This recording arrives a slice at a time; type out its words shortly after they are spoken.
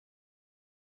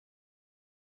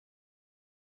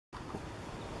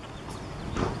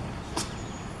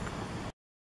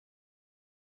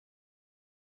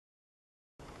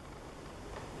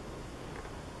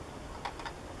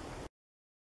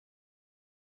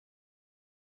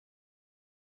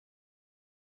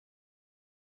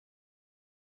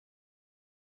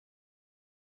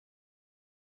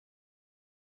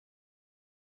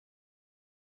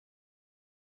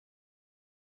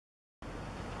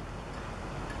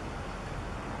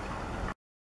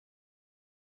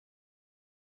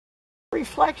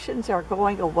Reflections are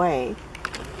going away.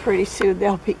 Pretty soon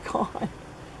they'll be gone.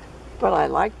 But I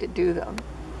like to do them.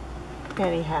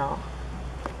 Anyhow,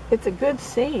 it's a good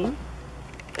scene.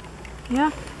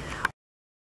 Yeah.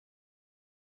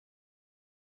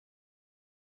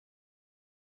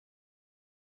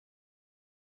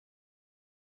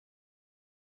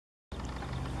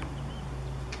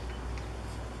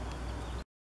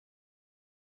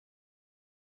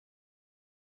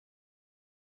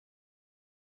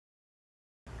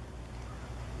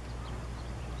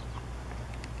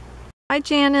 Hi,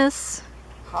 Janice.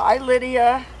 Hi,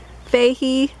 Lydia.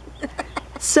 Fahey.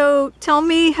 So tell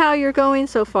me how you're going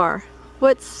so far.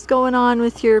 What's going on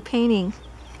with your painting?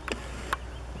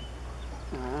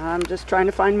 I'm just trying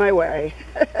to find my way.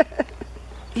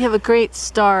 You have a great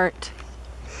start.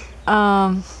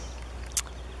 Let's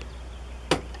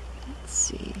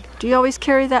see. Do you always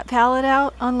carry that palette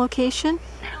out on location?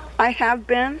 I have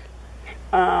been.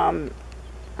 I'm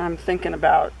thinking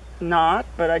about not,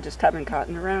 but I just haven't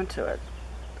gotten around to it.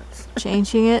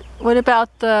 Changing it. What about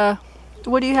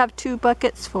what do you have 2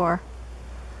 buckets for?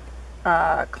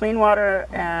 Clean water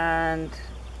and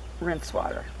rinse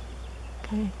water.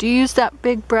 Okay. Do you use that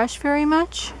big brush very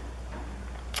much?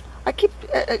 I keep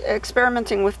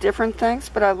experimenting with different things,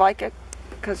 but I like it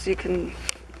because you can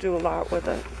do a lot with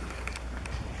it.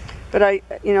 But I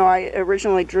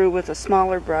originally drew with a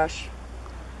smaller brush.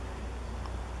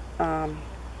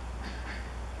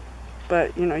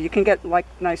 But you can get like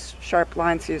nice sharp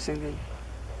lines using the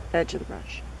edge of the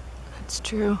brush. That's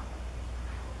true.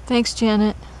 Thanks,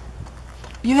 Janet.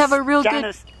 You have a real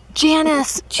Janice. good...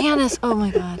 Janice! Janice! Oh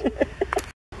my God.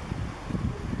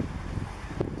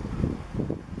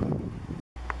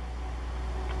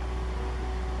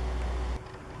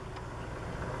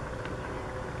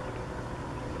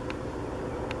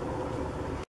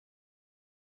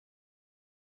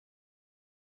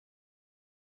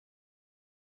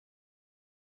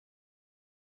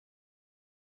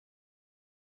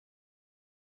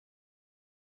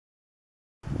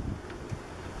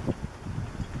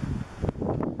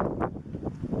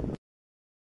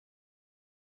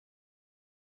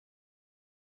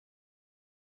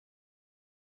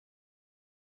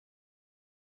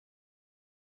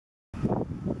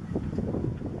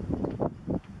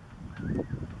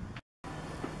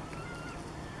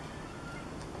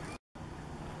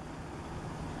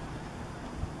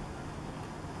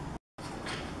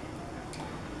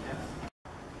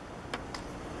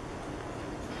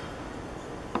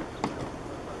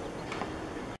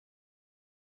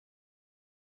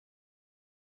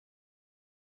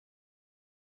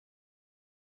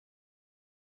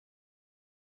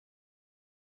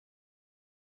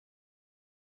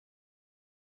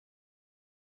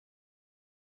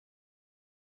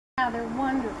 Yeah, they're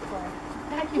wonderful.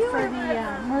 Thank you for the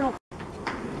myrtle.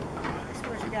 I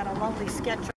suppose you got a lovely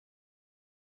sketch.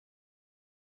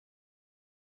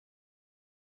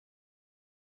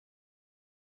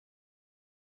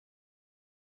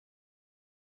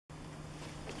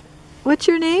 What's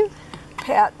your name?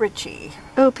 Pat Richey.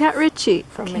 Oh, Pat Richey.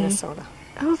 From Okay. Minnesota.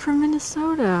 Oh, from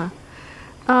Minnesota.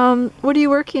 What are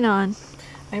you working on?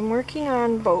 I'm working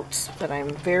on boats that I'm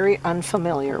very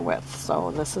unfamiliar with,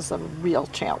 so this is a real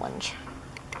challenge.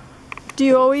 Do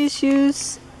you always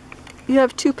use... You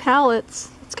have 2 palettes.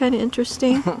 It's kind of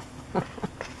interesting.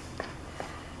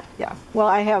 Yeah, well,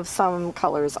 I have some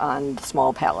colors on the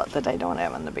small palette that I don't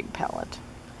have on the big palette.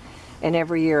 And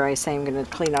every year I say I'm going to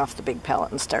clean off the big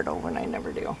palette and start over, and I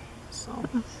never do. So,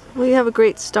 Well, you have a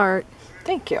great start.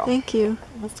 thank you. Thank you.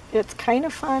 It's kind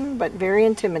of fun, but very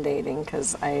intimidating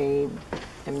because I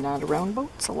am not around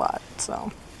boats a lot.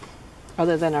 So,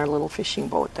 other than our little fishing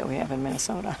boat that we have in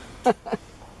Minnesota.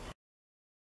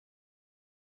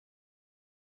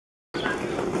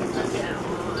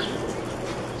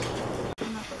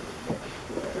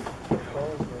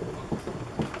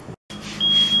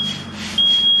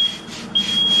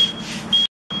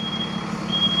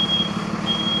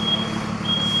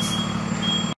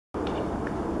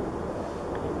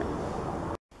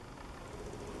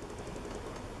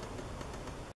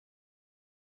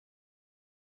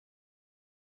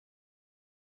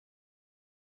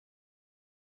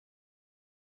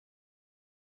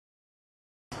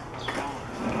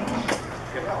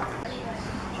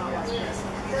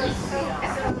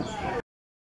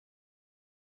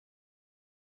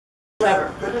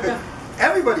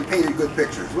 Everybody painted good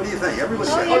pictures. What do you think? Everybody.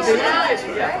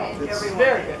 It's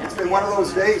very good. It's been one of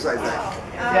those days, I think.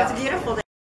 It's a beautiful day.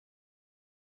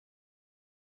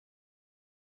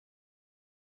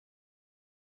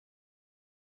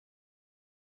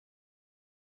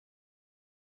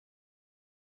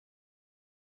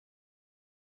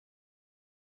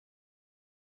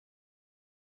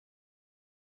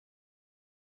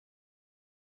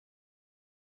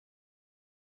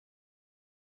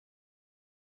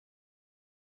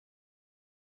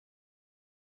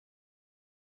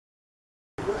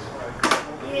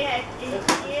 Yeah,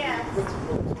 yeah.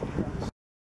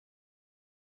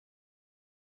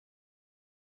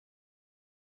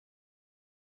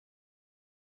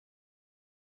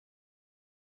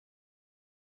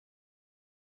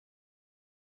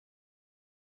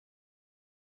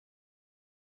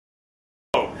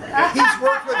 He's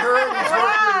worked with her and he's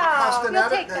worked with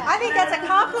Castaneda. I think that's a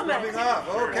compliment. Rubbing off.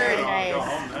 Okay. Very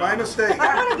nice. My mistake.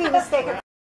 I want to be mistaken.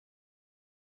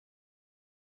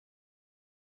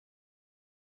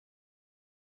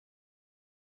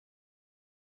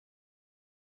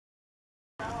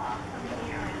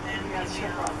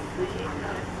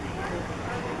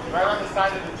 Right on the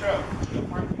side of the truck.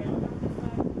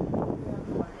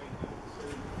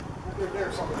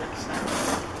 There's something.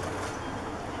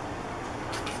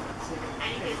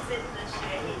 And you can sit in the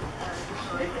shade.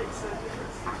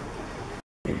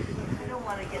 You don't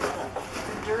want to get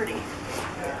dirty.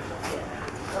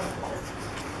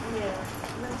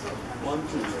 One,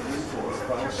 two, three, four,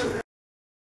 five, six.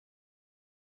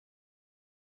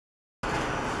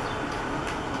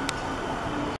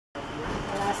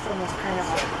 The last one was kind of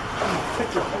a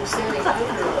tricky.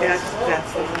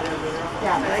 That's the one.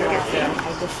 Yeah,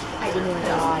 I didn't even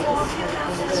know.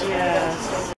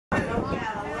 Yes.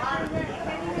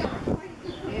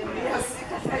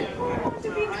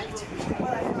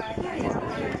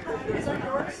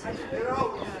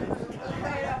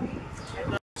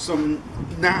 Some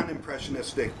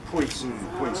non-impressionistic points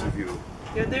of view.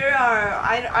 Yeah, there are.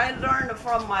 I learned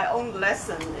from my own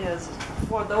lesson is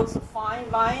for those fine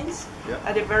lines. Yeah.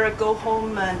 I'd better go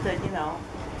home and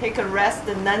take a rest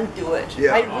and then do it.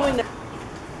 Yeah. I ruined it.